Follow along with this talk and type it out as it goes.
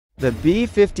The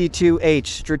B-52H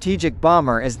strategic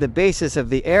bomber is the basis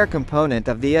of the air component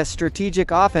of the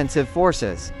Strategic Offensive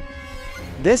Forces.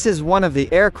 This is one of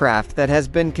the aircraft that has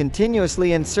been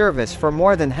continuously in service for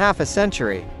more than half a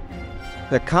century.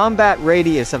 The combat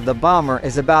radius of the bomber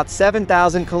is about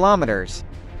 7,000 kilometers.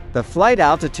 The flight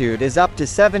altitude is up to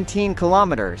 17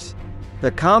 kilometers.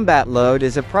 The combat load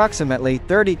is approximately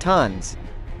 30 tons.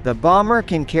 The bomber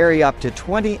can carry up to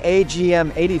 20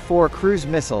 AGM-84 cruise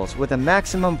missiles with a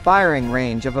maximum firing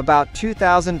range of about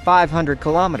 2,500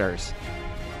 kilometers.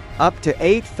 Up to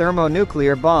 8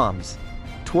 thermonuclear bombs.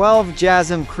 12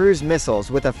 JASSM cruise missiles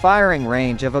with a firing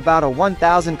range of about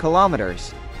 1,000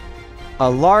 kilometers. A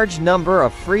large number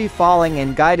of free-falling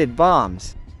and guided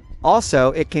bombs.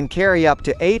 Also, it can carry up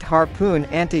to 8 Harpoon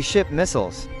anti-ship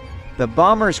missiles. The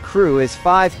bomber's crew is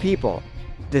 5 people.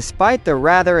 Despite the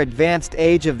rather advanced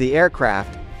age of the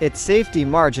aircraft, its safety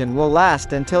margin will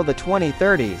last until the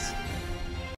 2030s.